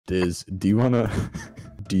Diz, do you wanna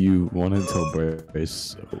tell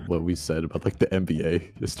Bryce what we said about like the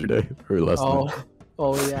NBA yesterday or last night?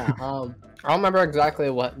 Oh yeah. I don't remember exactly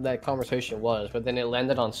what that conversation was, but then it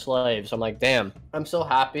landed on slaves. I'm like, damn, I'm so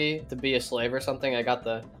happy to be a slave or something. I got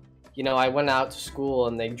the, you know, I went out to school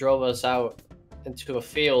and they drove us out into a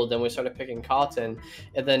field and we started picking cotton.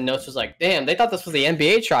 And then Notes was like, damn, they thought this was the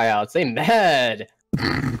NBA tryouts. They mad.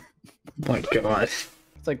 My God.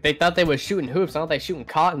 It's like they thought they were shooting hoops. Now they shooting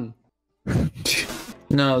cotton.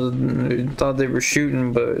 No, they thought they were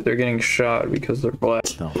shooting, but they're getting shot because they're black.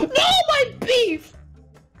 No. No, my beef!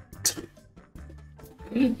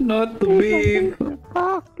 Not the beef.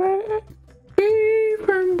 Beef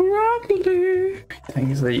and broccoli.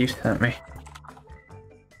 Things that you sent me.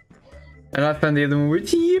 And I found the other one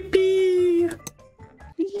with yippee.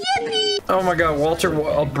 Yippee. Oh my God, Walter,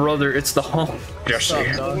 brother, it's the home. Jesse, I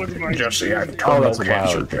have terminal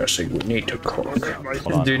cancer, Jesse. We need to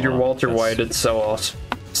cook. Dude, you're Walter White. It's so awesome.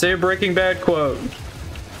 Say a Breaking Bad quote.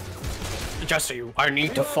 Jesse, I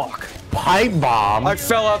need to fuck. Pipe bomb. I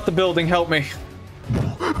fell out the building. Help me.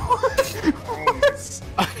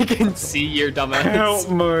 I can see your dumbass. Help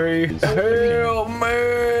me. Help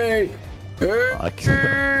me. I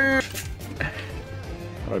can't.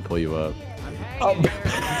 How do I pull you up? Gotta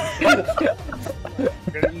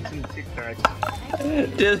eat some Tic Tacs.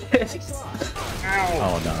 Ow!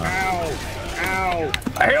 Oh no! Ow! Ow!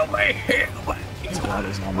 Help me! Help me! That's a lot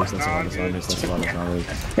of zombies. That's a lot of zombies. That's a lot of zombies.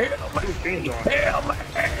 Help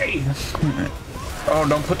me! Oh,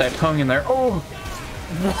 don't put that tongue in there. Oh!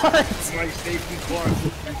 What?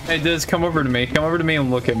 Hey, Diz, come over to me. Come over to me and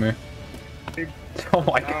look at me. Oh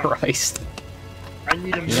my Christ. I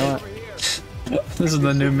need a minute. This is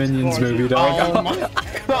the new Minions movie, dog. Oh my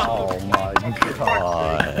God. Oh my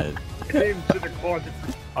God.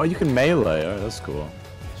 Oh, you can melee. Alright, that's cool.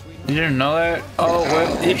 You didn't know that? Oh,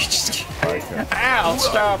 well, you just... Ow,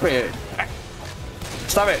 stop it.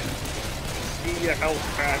 Stop it.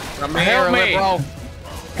 Help me.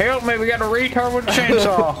 Help me, we got a retard with a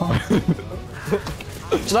chainsaw.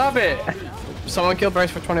 Stop it. Someone kill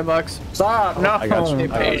Bryce for 20 bucks. Stop, no. I got you.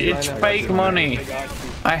 It's fake money.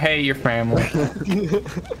 I hate your family.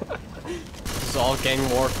 This is all gang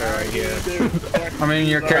warfare right here. I mean,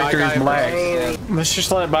 your character is black. Let's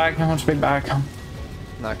just let it back. I want to be back.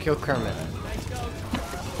 Nah, kill Kermit.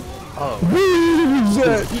 Oh.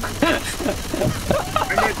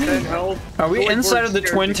 Are we inside of the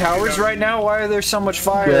Twin Towers right now? Why are there so much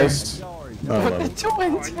fire? Yes.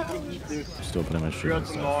 Still putting my shit.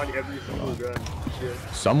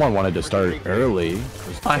 Someone wanted to start early.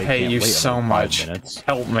 I hate you so much.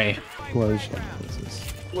 Help me.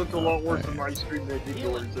 Looked a lot worse than my stream than did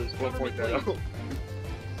yours. Just want to point that out.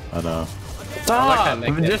 I know. Stop!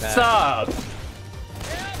 Just stop!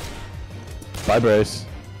 Bye, Bryce.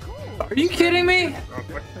 Are you kidding me?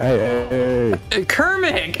 Hey.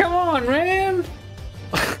 Kermit, come on, man!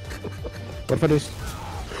 What if I just...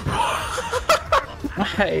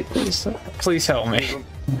 Hey, please help me.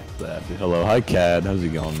 Hello, hi, Cad. How's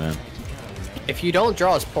it going, man? If you don't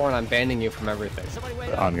draw as porn, I'm banning you from everything.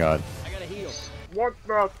 On God. What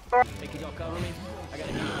the fuck?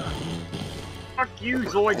 Fuck you,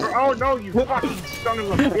 Zoid. Oh no, you fucking son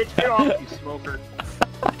of a bitch. Get off, you smoker.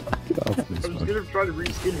 I was gonna try to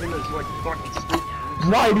reskin him as like fucking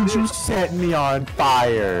stupid. Why did you set me on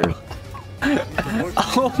fire?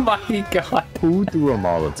 Oh my God. Who threw a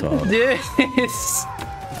Molotov? Yes.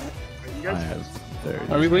 I have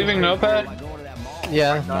 30. Are we leaving Notepad?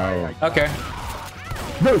 Yeah. No. Okay.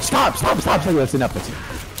 No, stop. That's enough.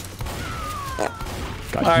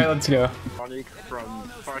 Alright, let's go. From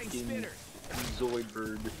fucking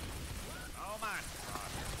Zoidberg.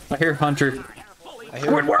 I hear Hunter. I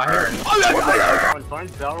hear Find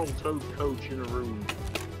Battletoad Coach in a room.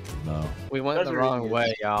 No. we went the wrong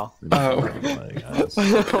way, y'all. Oh.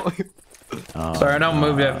 Sorry, I don't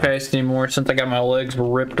move that fast anymore since I got my legs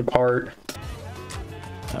ripped apart.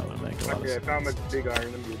 That would make a lot of Okay, I sense. found my big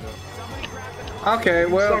iron. I'm good now. Okay,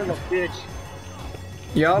 well, Son of a bitch.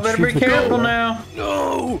 y'all better be careful now.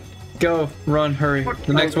 No! Go, run, hurry.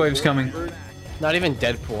 The next wave's coming. Not even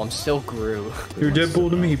Deadpool, I'm still Gru. You're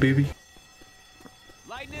Deadpool to me, baby.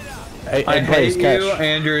 Hey, I hate you catch.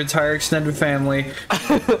 and your entire extended family.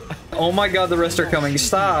 Oh my God, the rest are coming.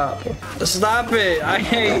 Stop. Stop it. I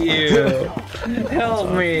hate you.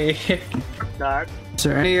 Help me. Not. Is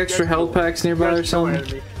there any extra health packs nearby or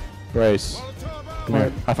something? Race. Come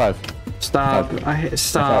here. High five. Stop.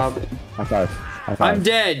 Stop. High five. High five. I'm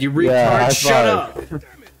dead, you retard. Yeah, high Shut five.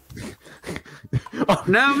 up.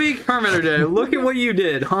 Now me, Kermit are dead. Look at what you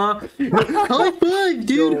did, huh? High five,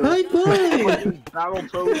 dude! High five!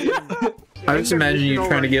 I just imagine you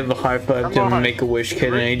trying to give a high five to a Make-A-Wish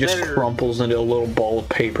kid, and he just crumples into a little ball of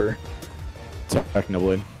paper.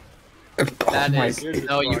 Technically. That is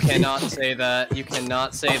no, you cannot say that. You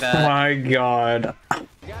cannot say that. Oh my god. You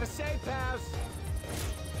gotta safe house.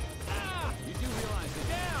 You do realize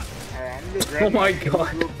you're down. Oh my god.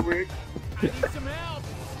 I need some help.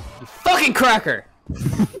 You fucking cracker!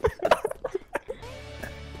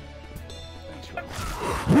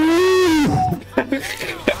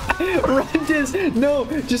 Run,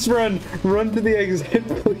 just run to the exit,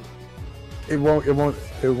 please. It won't.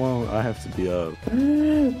 I have to be up.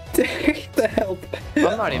 Take the help.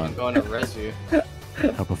 I'm not even going to res you.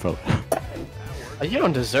 Help a fella. You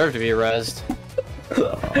don't deserve to be rezzed.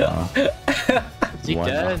 Is he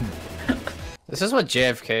dead? This is what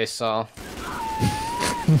JFK saw.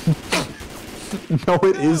 No,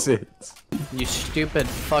 it isn't. You stupid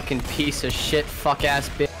fucking piece of shit, fuck ass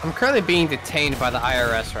bitch. I'm currently being detained by the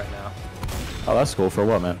IRS right now. Oh, that's cool. For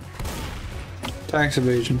what, man? Tax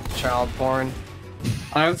evasion. Child porn.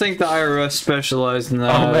 I don't think the IRS specialized in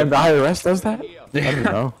that. Oh man, the IRS does that? I don't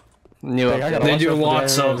know. They do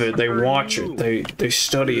lots of it. They watch it. They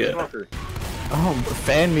study it. Oh,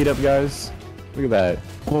 fan meetup, guys. Look at that.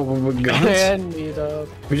 Fan meetup.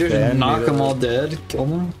 We just knock them all dead. Kill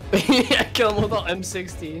them. Yeah, kill them with all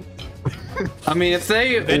M16. I mean, if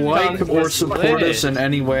they like or support us in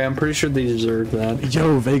any way, I'm pretty sure they deserve that.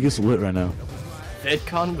 Yo, Vegas lit right now.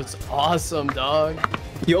 VidCon was awesome, dog.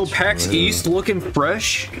 Yo, PAX East looking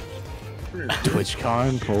fresh.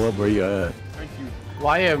 TwitchCon, pull up where you at.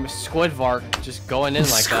 Why am Squidvark just going in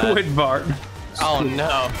like that? Squidvark. Oh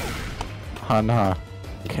no. Nah.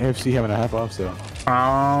 KFC having a half off sale.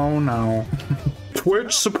 Oh no.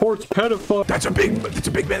 Twitch supports pedophile. That's a big man. That's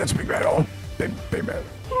a big man. Oh, big man.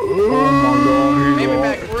 Oh my god. Baby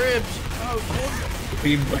back ribs.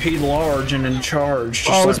 He large and in charge.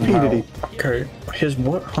 Oh, it's P. Diddy. Okay. His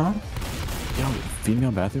what, huh? Yo,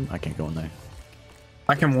 female bathroom? I can't go in there.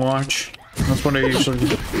 I can watch. That's what I usually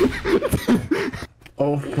do.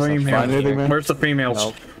 Oh, female. Where's the females?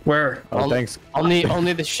 Nope. Where? Oh, thanks.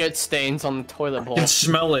 Only the shit stains on the toilet bowl. I can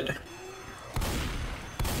smell it.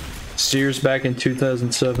 Sears back in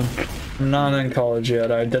 2007. I'm not in college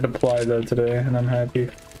yet. I did apply though today, and I'm happy.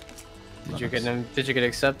 Did you get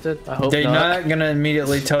accepted? I hope They're not gonna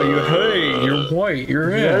immediately tell you, hey, you're white,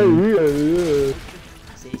 you're in. Yeah.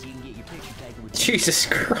 Jesus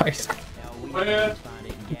Christ.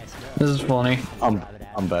 This is funny. I'm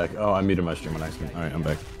back. Oh, I muted my stream on accident. Alright, I'm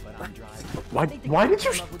back. Why did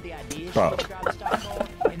you... Bro.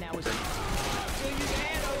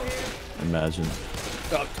 Imagine.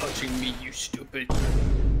 Stop touching me, you stupid.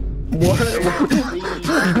 What?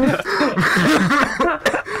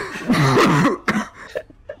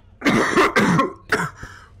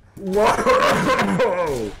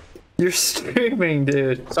 Whoa! You're screaming,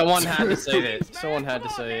 dude. Someone had to say it. Someone had to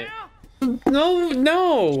say it.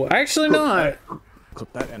 No, actually not.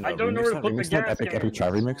 Clip that and I don't know where to put the gas epic try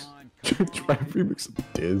remix. Try remix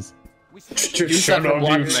of Diz. Use that for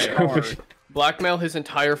blackmail. Blackmail his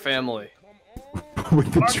entire family.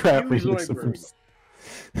 With the trap remix of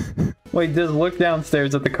Wait, just look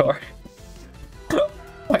downstairs at the car. Oh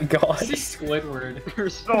my god. Squidward.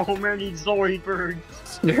 There's so many Zoidbergs.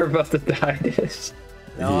 You're about to die, Diz.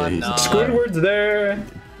 No, I'm not. Squidward's there.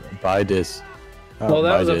 Buy Diz. Well,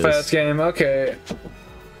 that was a fast game. Okay.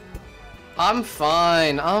 I'm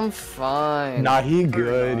fine. I'm fine. Nah, he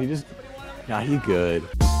good. He good.